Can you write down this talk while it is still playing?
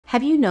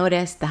Have you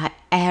noticed that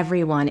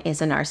everyone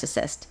is a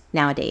narcissist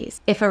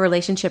nowadays? If a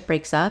relationship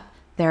breaks up,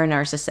 they're a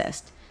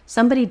narcissist.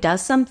 Somebody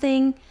does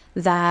something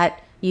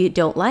that you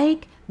don't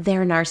like,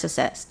 they're a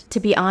narcissist.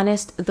 To be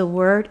honest, the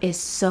word is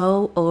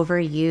so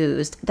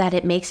overused that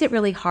it makes it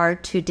really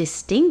hard to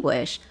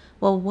distinguish,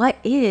 well, what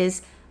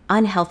is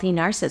unhealthy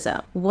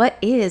narcissism? What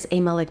is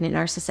a malignant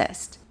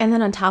narcissist? And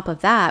then on top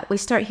of that, we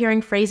start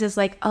hearing phrases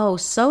like, oh,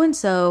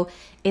 so-and-so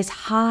is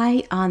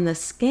high on the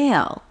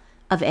scale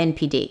of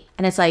NPD.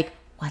 And it's like,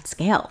 what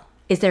scale?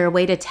 Is there a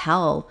way to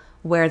tell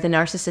where the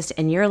narcissist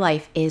in your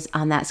life is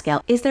on that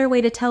scale? Is there a way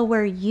to tell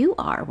where you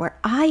are, where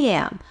I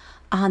am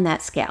on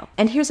that scale?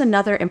 And here's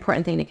another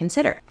important thing to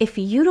consider. If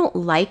you don't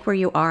like where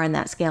you are on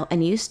that scale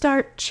and you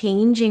start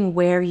changing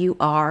where you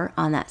are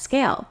on that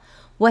scale,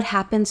 what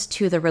happens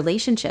to the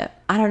relationship?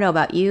 I don't know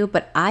about you,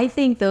 but I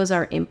think those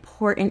are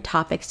important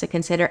topics to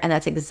consider, and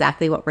that's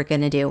exactly what we're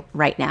gonna do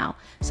right now.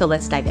 So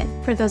let's dive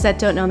in. For those that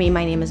don't know me,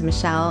 my name is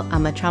Michele.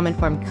 I'm a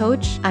trauma-informed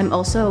coach. I'm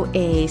also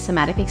a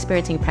somatic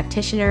experiencing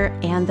practitioner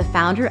and the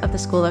founder of the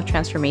School of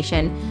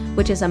Transformation,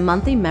 which is a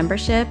monthly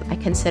membership. I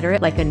consider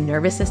it like a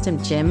nervous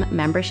system gym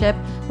membership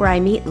where I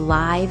meet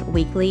live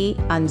weekly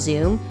on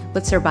Zoom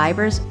with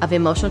survivors of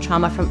emotional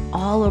trauma from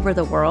all over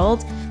the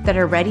world that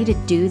are ready to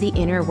do the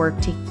inner work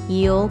to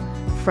heal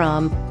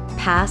from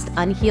past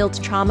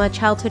unhealed trauma,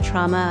 childhood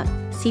trauma,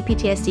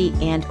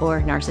 CPTSD, and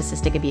or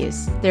narcissistic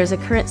abuse. There's a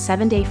current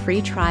 7-day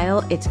free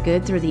trial. It's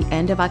good through the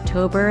end of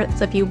October.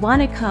 So if you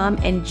want to come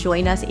and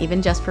join us,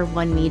 even just for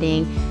one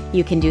meeting,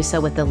 you can do so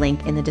with the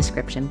link in the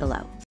description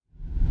below.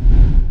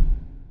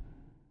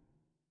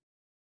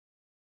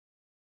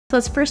 So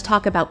let's first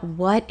talk about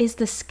what is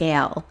the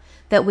scale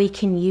that we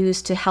can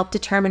use to help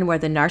determine where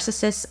the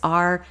narcissists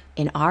are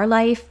in our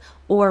life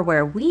or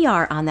where we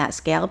are on that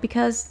scale,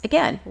 because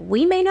again,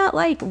 we may not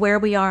like where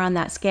we are on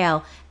that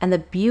scale. And the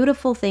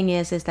beautiful thing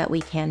is that we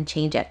can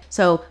change it.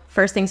 So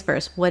first things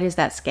first, what is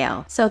that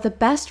scale? So the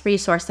best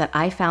resource that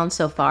I found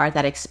so far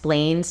that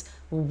explains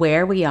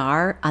where we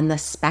are on the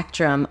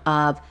spectrum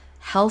of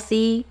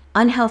healthy,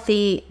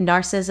 unhealthy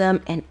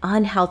narcissism and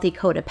unhealthy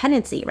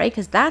codependency, right?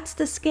 Because that's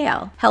the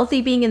scale.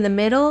 Healthy being in the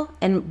middle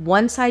and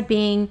one side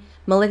being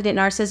malignant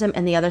narcissism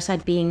and the other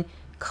side being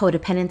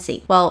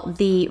codependency. Well,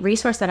 the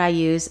resource that I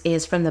use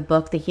is from the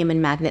book, The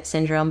Human Magnet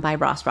Syndrome by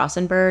Ross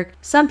Rosenberg.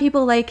 Some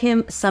people like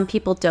him, some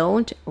people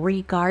don't.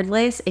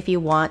 Regardless, if you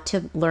want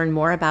to learn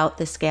more about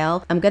the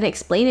scale, I'm going to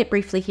explain it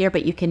briefly here,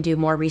 but you can do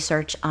more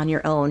research on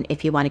your own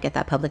if you want to get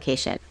that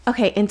publication.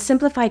 Okay, in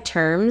simplified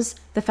terms,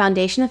 the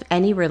foundation of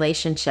any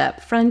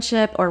relationship,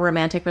 friendship or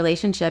romantic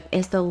relationship,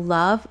 is the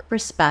love,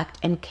 respect,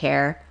 and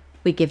care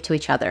we give to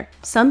each other.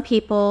 Some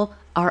people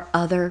are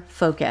other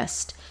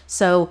focused.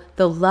 So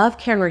the love,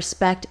 care, and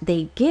respect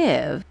they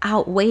give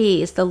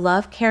outweighs the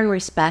love, care, and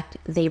respect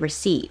they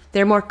receive.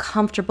 They're more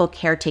comfortable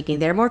caretaking.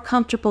 They're more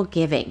comfortable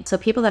giving. So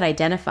people that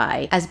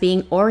identify as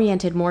being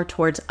oriented more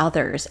towards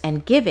others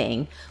and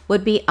giving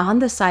would be on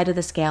the side of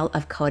the scale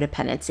of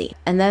codependency.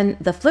 And then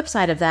the flip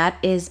side of that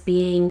is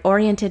being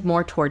oriented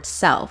more towards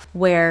self,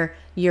 where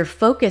your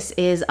focus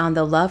is on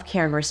the love,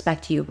 care, and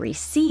respect you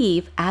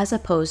receive as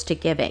opposed to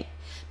giving.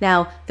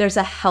 Now, there's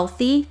a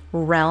healthy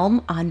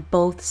realm on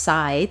both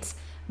sides,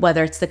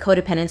 whether it's the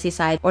codependency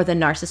side or the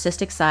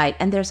narcissistic side,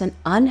 and there's an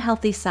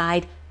unhealthy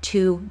side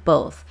to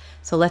both.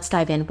 So let's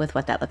dive in with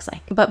what that looks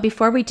like. But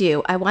before we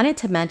do, I wanted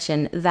to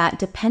mention that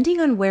depending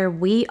on where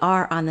we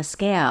are on the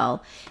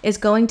scale is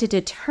going to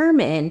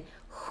determine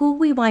who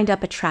we wind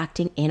up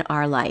attracting in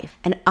our life.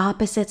 And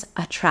opposites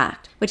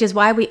attract, which is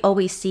why we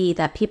always see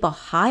that people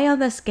high on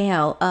the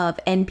scale of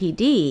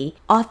NPD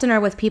often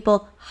are with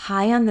people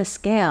high on the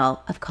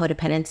scale of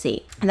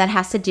codependency. And that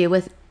has to do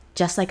with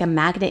just like a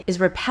magnet is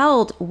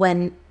repelled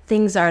when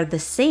things are the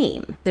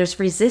same. There's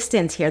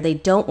resistance here. They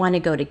don't want to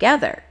go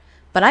together.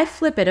 But I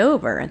flip it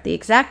over. The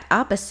exact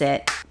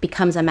opposite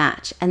becomes a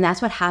match. And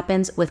that's what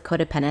happens with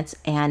codependents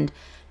and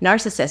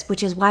narcissists,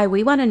 which is why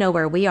we want to know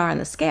where we are on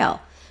the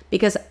scale.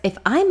 Because if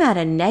I'm at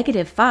a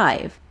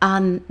 -5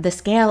 on the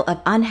scale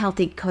of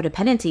unhealthy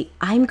codependency,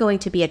 I'm going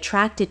to be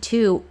attracted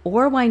to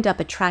or wind up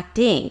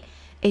attracting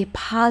a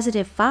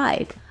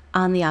 +5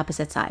 on the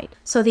opposite side.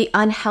 So the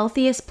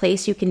unhealthiest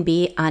place you can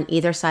be on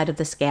either side of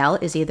the scale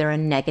is either a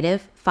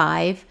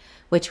 -5,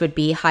 which would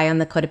be high on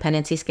the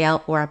codependency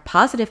scale, or a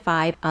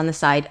 +5 on the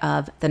side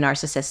of the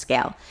narcissist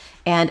scale.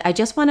 And I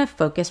just want to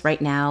focus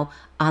right now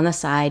on the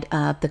side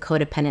of the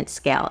codependent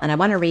scale. And I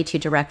want to read to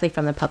you directly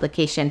from the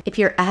publication. If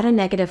you're at a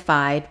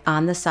 -5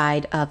 on the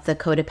side of the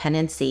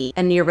codependency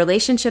and your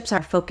relationships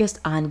are focused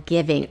on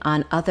giving,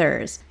 on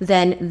others,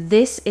 then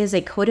this is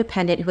a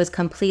codependent who is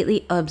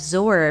completely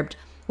absorbed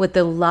with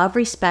the love,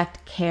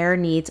 respect, care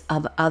needs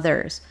of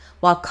others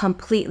while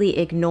completely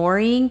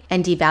ignoring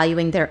and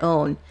devaluing their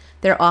own.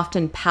 They're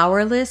often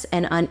powerless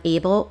and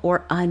unable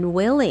or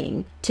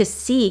unwilling to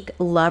seek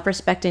love,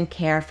 respect, and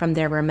care from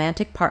their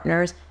romantic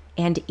partners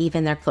and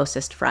even their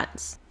closest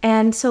friends.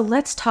 And so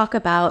let's talk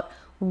about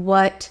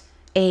what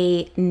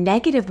a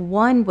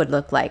 -1 would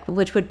look like,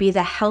 which would be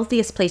the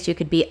healthiest place you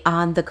could be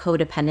on the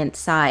codependent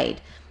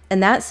side.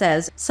 And that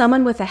says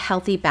someone with a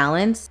healthy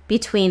balance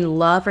between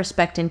love,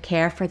 respect, and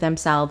care for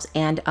themselves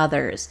and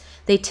others.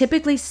 They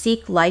typically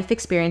seek life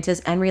experiences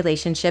and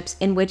relationships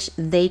in which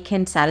they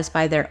can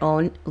satisfy their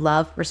own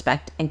love,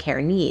 respect, and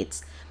care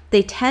needs.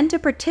 They tend to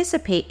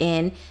participate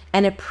in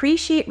and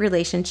appreciate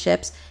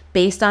relationships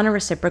based on a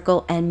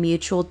reciprocal and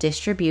mutual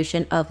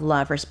distribution of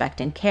love,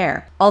 respect, and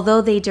care. Although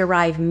they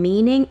derive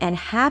meaning and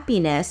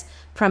happiness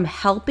from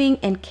helping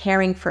and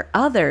caring for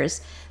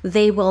others,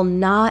 they will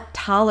not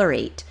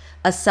tolerate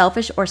a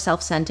selfish or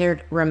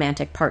self-centered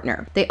romantic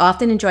partner. They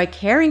often enjoy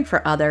caring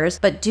for others,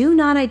 but do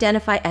not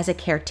identify as a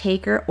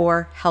caretaker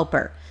or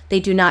helper. They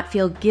do not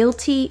feel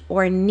guilty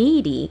or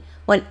needy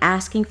when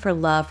asking for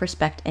love,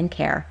 respect, and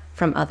care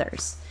from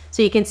others.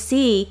 So you can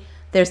see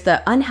there's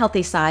the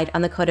unhealthy side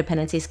on the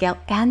codependency scale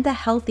and the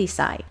healthy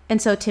side.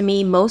 And so to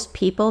me, most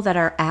people that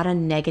are at a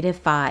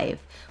 -5,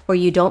 where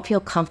you don't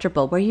feel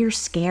comfortable, where you're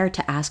scared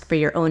to ask for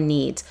your own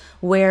needs,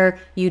 where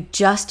you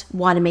just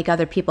want to make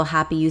other people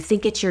happy, you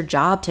think it's your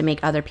job to make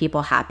other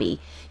people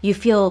happy, you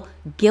feel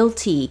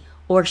guilty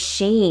or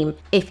shame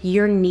if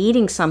you're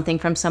needing something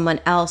from someone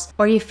else,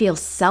 or you feel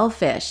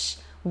selfish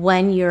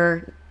when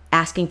you're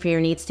asking for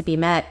your needs to be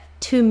met,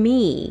 to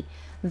me,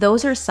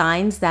 those are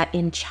signs that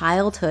in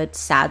childhood,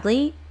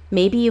 sadly,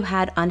 maybe you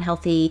had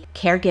unhealthy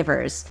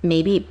caregivers,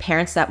 maybe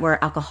parents that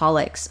were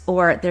alcoholics,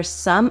 or there's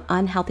some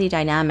unhealthy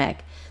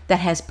dynamic that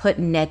has put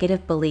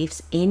negative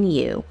beliefs in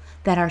you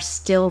that are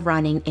still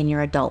running in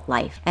your adult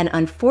life. And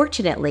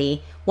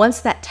unfortunately, once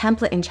that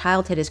template in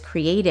childhood is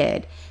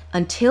created,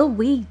 until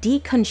we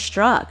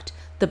deconstruct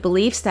the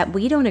beliefs that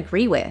we don't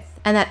agree with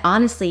and that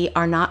honestly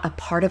are not a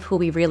part of who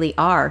we really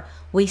are,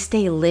 we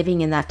stay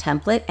living in that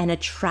template and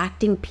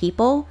attracting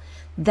people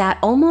that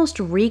almost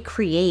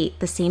recreate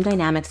the same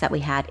dynamics that we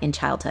had in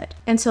childhood.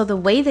 And so the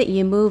way that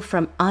you move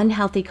from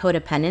unhealthy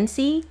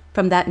codependency,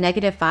 from that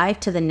 -5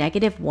 to the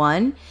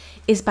 -1,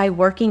 is by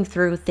working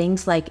through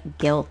things like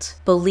guilt,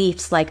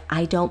 beliefs like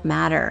I don't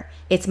matter,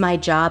 it's my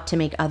job to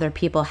make other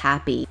people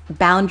happy,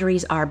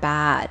 boundaries are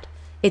bad,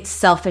 it's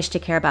selfish to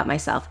care about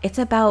myself. It's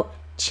about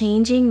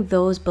changing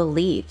those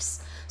beliefs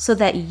so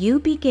that you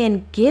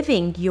begin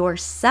giving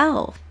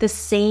yourself the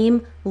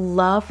same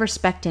love,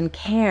 respect, and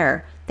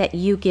care that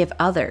you give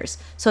others.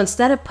 So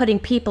instead of putting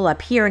people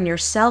up here and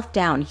yourself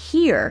down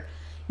here,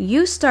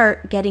 you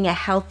start getting a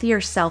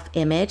healthier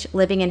self-image,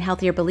 living in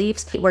healthier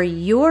beliefs where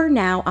you're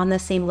now on the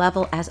same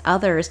level as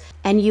others,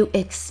 and you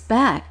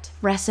expect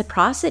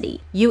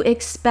reciprocity. You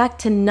expect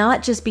to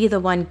not just be the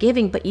one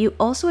giving, but you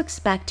also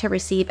expect to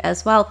receive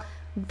as well.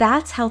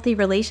 That's healthy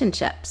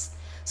relationships.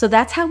 So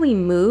that's how we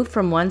move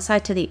from one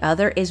side to the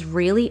other, is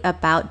really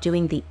about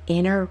doing the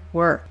inner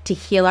work to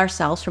heal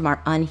ourselves from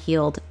our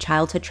unhealed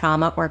childhood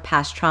trauma or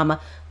past trauma,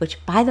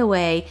 which, by the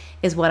way,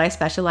 is what I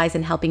specialize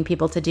in helping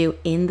people to do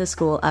in the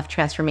School of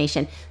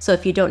Transformation. So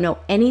if you don't know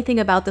anything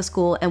about the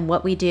school and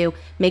what we do,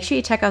 make sure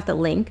you check out the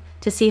link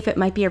to see if it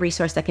might be a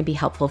resource that can be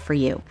helpful for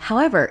you.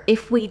 However,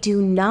 if we do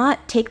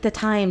not take the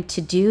time to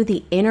do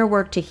the inner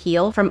work to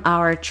heal from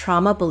our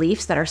trauma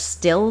beliefs that are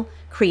still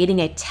creating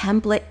a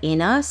template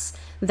in us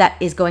that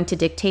is going to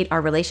dictate our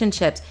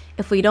relationships,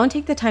 if we don't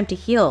take the time to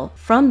heal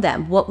from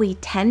them, what we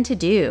tend to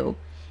do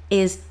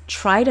is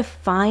try to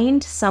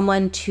find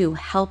someone to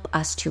help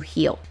us to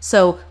heal.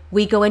 So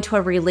we go into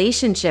a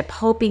relationship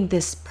hoping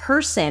this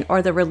person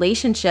or the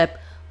relationship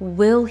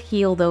will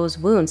heal those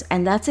wounds.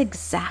 And that's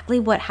exactly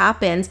what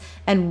happens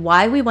and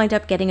why we wind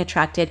up getting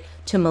attracted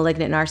to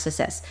malignant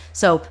narcissists.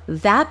 So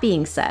that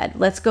being said,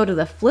 let's go to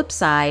the flip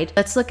side.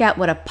 Let's look at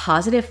what a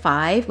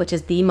 +5, which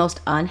is the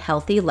most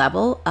unhealthy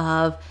level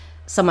of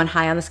someone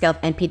high on the scale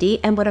of NPD,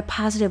 and what a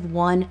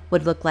 +1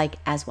 would look like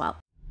as well.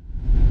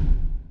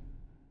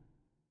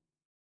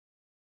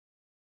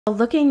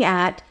 Looking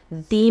at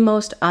the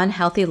most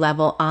unhealthy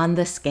level on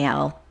the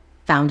scale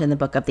found in the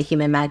book of the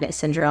Human Magnet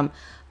Syndrome,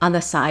 on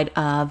the side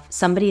of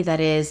somebody that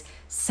is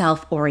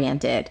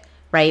self-oriented,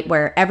 right?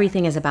 Where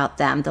everything is about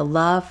them, the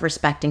love,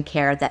 respect, and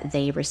care that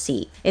they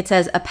receive. It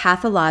says a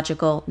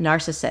pathological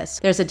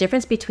narcissist. There's a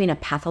difference between a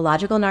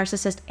pathological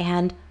narcissist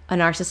and a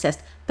narcissist,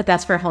 but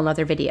that's for a whole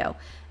nother video.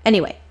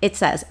 Anyway, it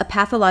says a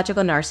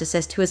pathological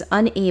narcissist who is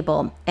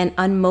unable and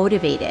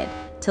unmotivated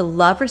to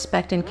love,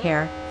 respect, and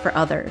care for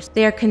others.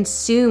 They are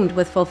consumed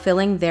with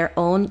fulfilling their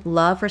own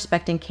love,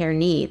 respect, and care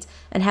needs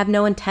and have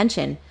no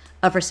intention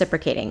of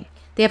reciprocating.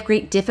 They have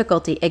great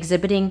difficulty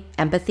exhibiting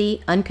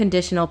empathy,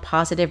 unconditional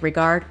positive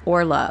regard,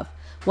 or love.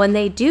 When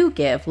they do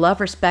give love,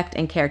 respect,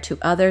 and care to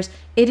others,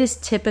 it is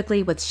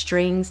typically with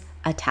strings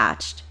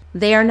attached.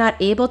 They are not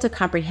able to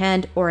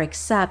comprehend or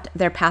accept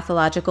their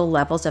pathological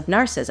levels of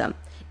narcissism.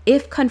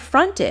 If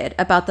confronted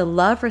about the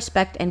love,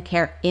 respect, and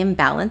care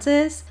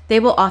imbalances, they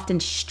will often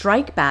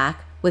strike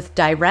back with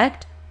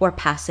direct or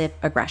passive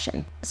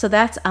aggression. So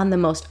that's on the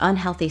most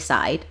unhealthy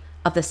side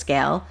of the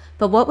scale.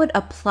 But what would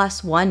a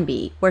 +1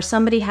 be, where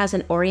somebody has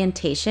an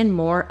orientation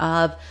more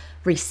of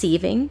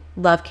receiving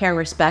love, care, and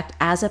respect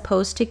as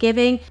opposed to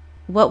giving?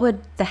 What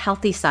would the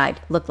healthy side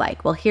look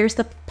like? Well, here's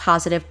the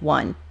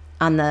 +1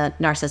 on the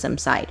narcissism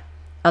side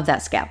of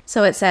that scale.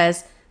 So it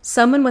says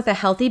Someone with a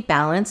healthy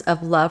balance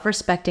of love,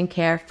 respect, and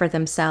care for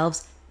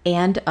themselves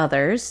and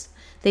others.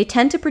 They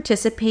tend to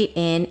participate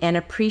in and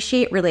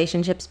appreciate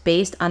relationships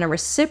based on a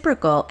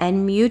reciprocal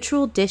and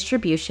mutual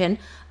distribution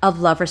of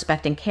love,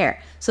 respect, and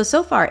care.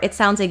 So far, it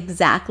sounds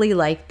exactly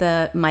like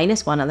the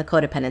 -1 on the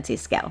codependency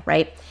scale,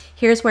 right?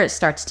 Here's where it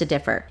starts to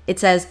differ. It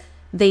says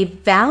they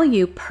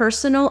value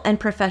personal and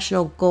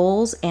professional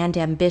goals and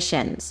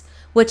ambitions,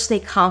 which they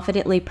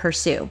confidently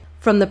pursue.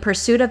 From the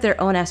pursuit of their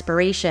own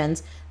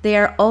aspirations, they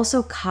are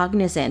also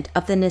cognizant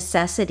of the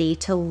necessity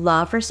to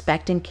love,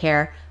 respect, and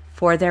care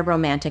for their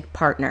romantic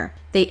partner.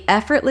 They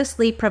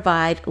effortlessly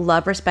provide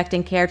love, respect,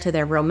 and care to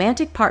their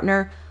romantic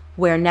partner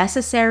where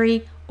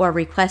necessary or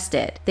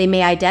requested. They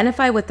may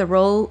identify with the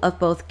role of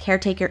both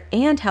caretaker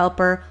and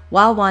helper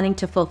while wanting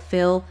to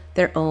fulfill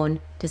their own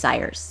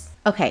desires.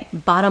 Okay,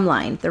 bottom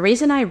line, the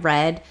reason I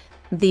read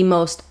the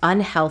most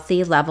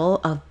unhealthy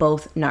level of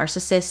both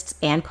narcissists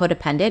and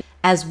codependent,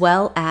 as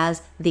well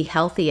as the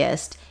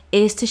healthiest,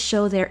 is to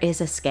show there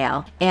is a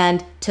scale.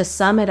 And to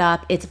sum it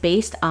up, it's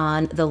based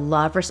on the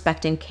love,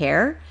 respect, and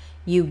care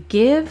you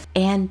give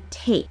and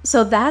take.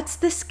 So that's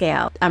the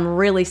scale. I'm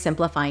really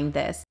simplifying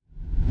this.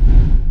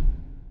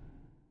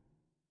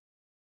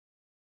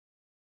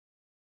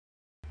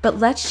 But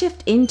let's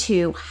shift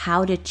into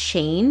how to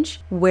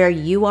change where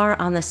you are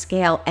on the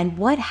scale and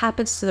what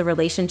happens to the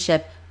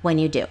relationship when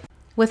you do.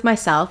 With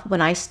myself,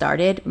 when I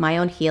started my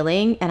own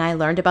healing and I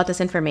learned about this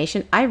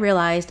information, I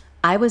realized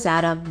I was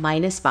at a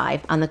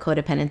 -5 on the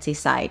codependency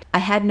side. I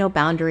had no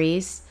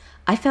boundaries.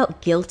 I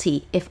felt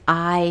guilty if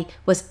I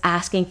was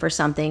asking for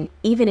something,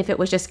 even if it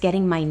was just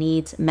getting my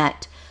needs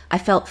met. I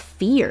felt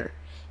fear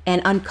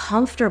and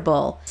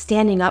uncomfortable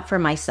standing up for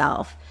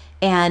myself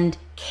and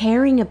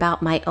caring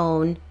about my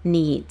own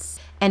needs.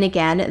 And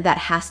again, that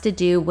has to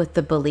do with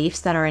the beliefs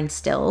that are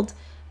instilled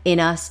in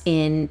us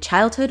in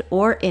childhood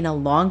or in a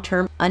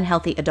long-term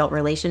unhealthy adult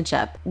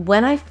relationship.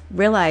 When I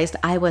realized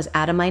I was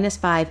at a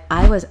 -5,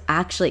 I was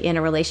actually in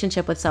a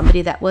relationship with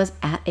somebody that was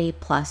at a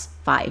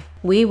 +5.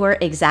 We were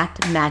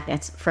exact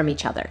magnets from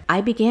each other. I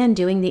began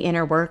doing the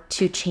inner work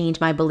to change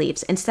my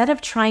beliefs. Instead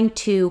of trying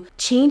to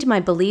change my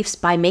beliefs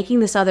by making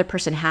this other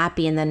person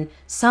happy and then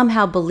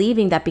somehow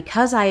believing that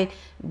because I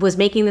was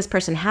making this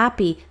person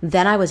happy,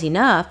 then I was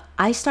enough,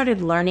 I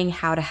started learning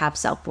how to have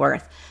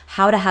self-worth,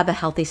 how to have a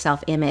healthy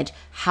self-image,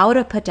 how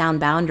to put down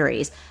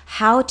boundaries,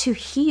 how to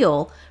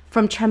heal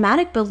from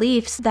traumatic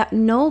beliefs that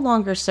no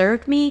longer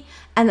served me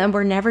and that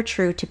were never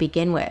true to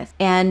begin with.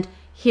 And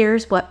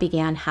here's what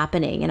began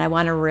happening. And I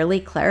want to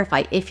really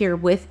clarify, if you're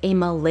with a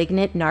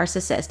malignant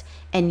narcissist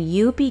and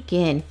you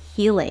begin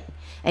healing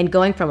and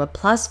going from a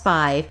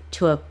 +5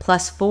 to a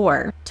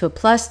 +4 to a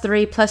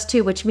 +3,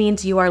 +2, which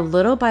means you are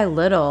little by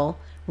little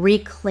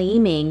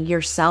reclaiming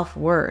your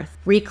self-worth,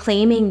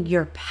 reclaiming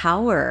your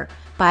power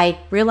by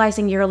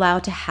realizing you're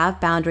allowed to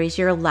have boundaries,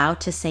 you're allowed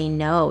to say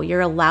no,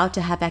 you're allowed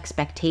to have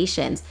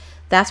expectations.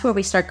 That's where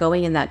we start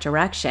going in that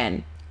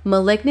direction.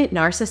 Malignant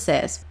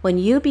narcissists, when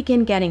you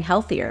begin getting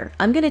healthier,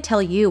 I'm going to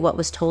tell you what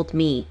was told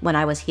me when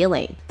I was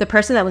healing. The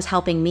person that was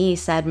helping me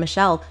said,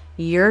 Michele,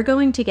 you're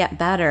going to get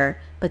better,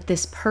 but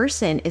this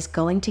person is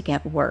going to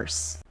get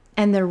worse.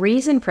 And the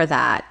reason for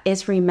that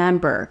is,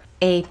 remember,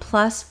 a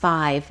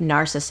 +5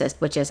 narcissist,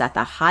 which is at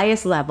the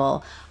highest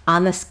level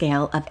on the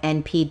scale of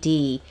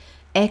NPD,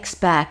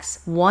 expects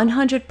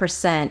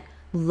 100%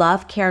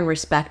 love, care, and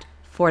respect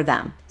for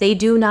them. They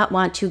do not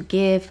want to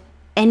give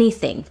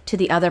anything to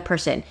the other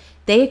person.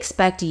 They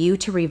expect you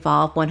to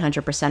revolve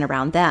 100%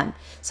 around them.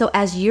 So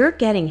as you're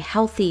getting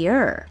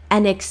healthier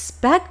and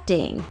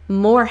expecting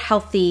more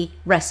healthy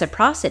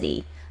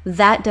reciprocity,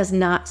 that does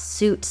not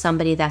suit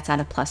somebody that's at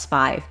a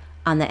 +5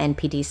 on the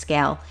NPD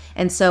scale.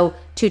 And so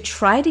to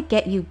try to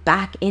get you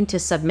back into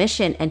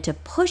submission and to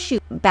push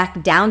you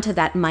back down to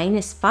that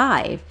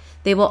 -5,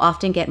 they will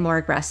often get more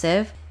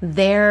aggressive.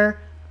 Their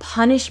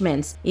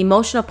punishments,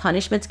 emotional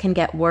punishments, can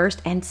get worse,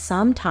 and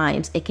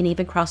sometimes it can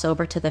even cross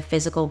over to the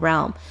physical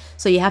realm.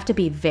 So you have to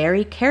be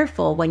very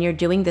careful when you're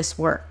doing this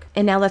work.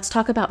 And now let's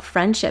talk about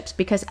friendships,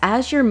 because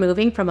as you're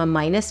moving from a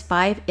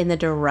 -5 in the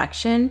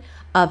direction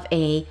of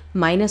a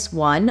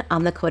 -1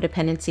 on the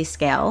codependency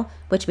scale,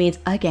 which means,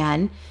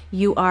 again,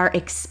 you are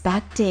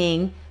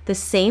expecting the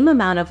same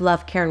amount of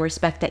love, care, and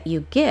respect that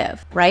you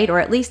give, right? Or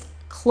at least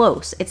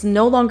close. It's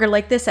no longer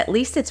like this. At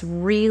least it's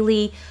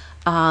really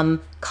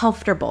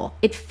comfortable.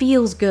 It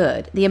feels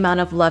good, the amount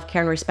of love,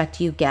 care, and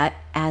respect you get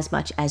as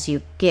much as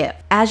you give.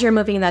 As you're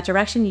moving in that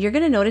direction, you're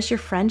going to notice your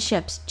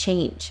friendships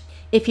change.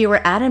 If you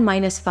were at a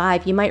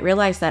 -5, you might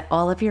realize that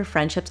all of your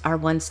friendships are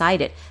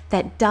one-sided.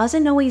 That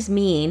doesn't always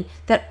mean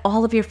that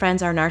all of your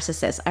friends are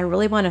narcissists. I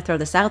really want to throw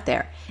this out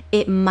there.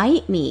 It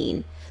might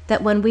mean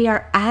that when we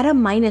are at a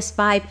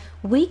 -5,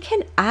 we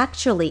can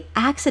actually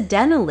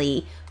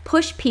accidentally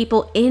push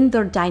people in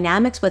their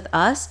dynamics with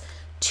us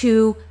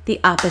to the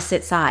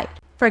opposite side.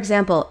 For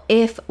example,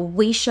 if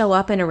we show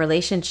up in a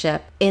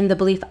relationship in the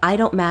belief, I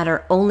don't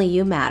matter, only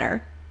you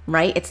matter,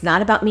 right? It's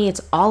not about me,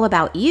 it's all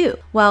about you.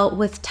 Well,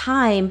 with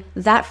time,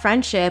 that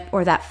friendship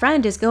or that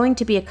friend is going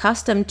to be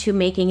accustomed to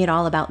making it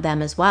all about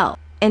them as well.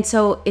 And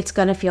so it's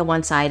going to feel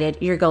one-sided.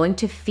 You're going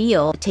to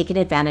feel taken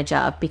advantage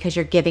of because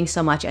you're giving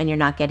so much and you're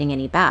not getting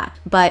any back.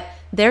 But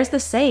there's the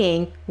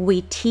saying,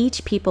 we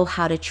teach people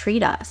how to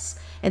treat us.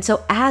 And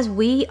so as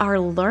we are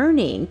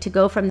learning to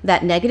go from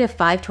that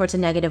 -5 towards a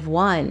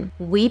 -1,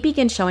 we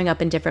begin showing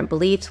up in different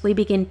beliefs. We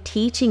begin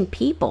teaching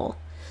people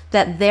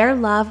that their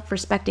love,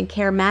 respect, and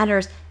care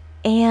matters,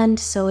 and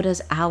so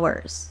does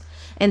ours.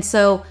 And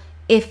so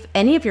if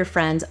any of your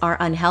friends are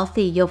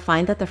unhealthy, you'll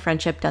find that the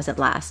friendship doesn't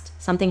last.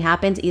 Something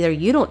happens, either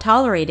you don't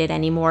tolerate it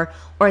anymore,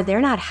 or they're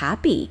not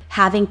happy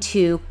having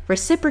to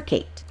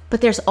reciprocate.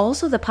 But there's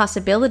also the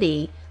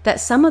possibility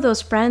that some of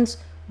those friends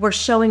were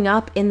showing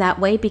up in that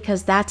way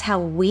because that's how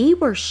we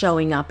were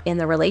showing up in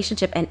the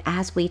relationship. And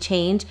as we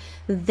change,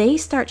 they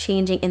start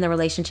changing in the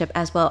relationship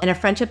as well. And a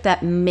friendship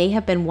that may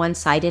have been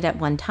one-sided at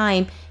one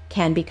time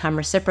can become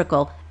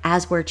reciprocal.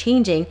 As we're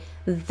changing,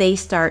 they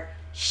start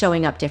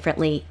showing up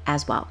differently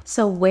as well.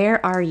 So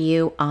where are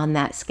you on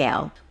that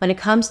scale? When it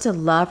comes to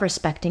love,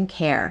 respect, and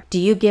care, do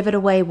you give it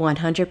away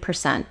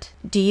 100%?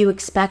 Do you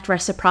expect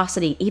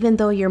reciprocity even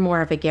though you're more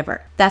of a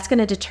giver? That's going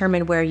to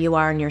determine where you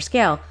are on your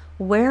scale.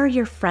 Where are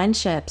your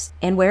friendships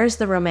and where's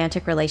the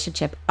romantic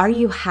relationship? Are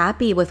you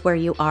happy with where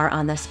you are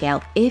on the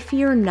scale? If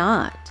you're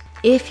not,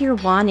 if you're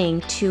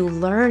wanting to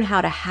learn how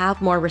to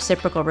have more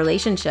reciprocal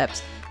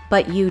relationships,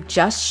 but you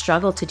just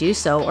struggle to do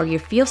so, or you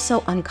feel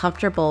so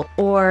uncomfortable,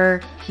 or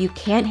you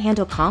can't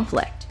handle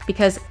conflict,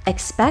 because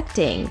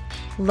expecting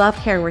love,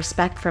 care, and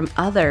respect from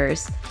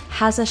others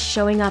has us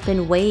showing up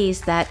in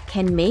ways that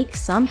can make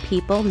some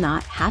people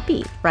not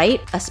happy, right?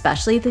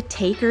 Especially the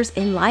takers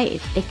in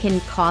life. It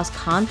can cause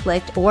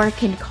conflict, or it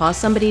can cause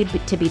somebody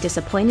to be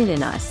disappointed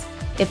in us.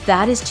 If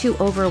that is too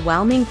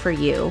overwhelming for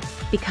you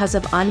because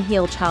of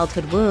unhealed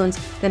childhood wounds,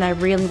 then I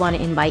really want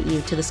to invite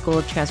you to the School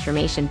of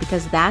Transformation,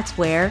 because that's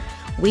where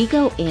we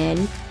go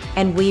in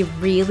and we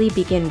really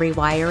begin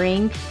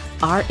rewiring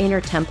our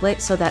inner template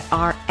so that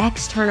our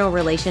external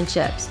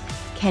relationships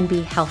can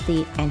be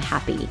healthy and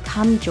happy.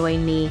 Come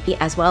join me,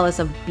 as well as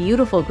a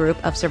beautiful group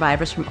of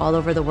survivors from all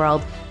over the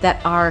world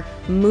that are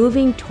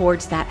moving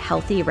towards that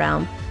healthy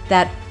realm,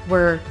 that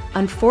were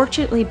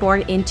unfortunately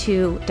born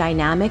into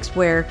dynamics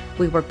where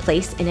we were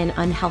placed in an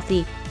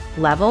unhealthy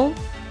level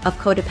of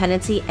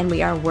codependency, and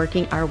we are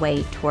working our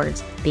way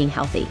towards being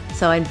healthy.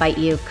 So I invite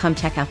you, come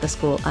check out the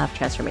School of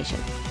Transformation.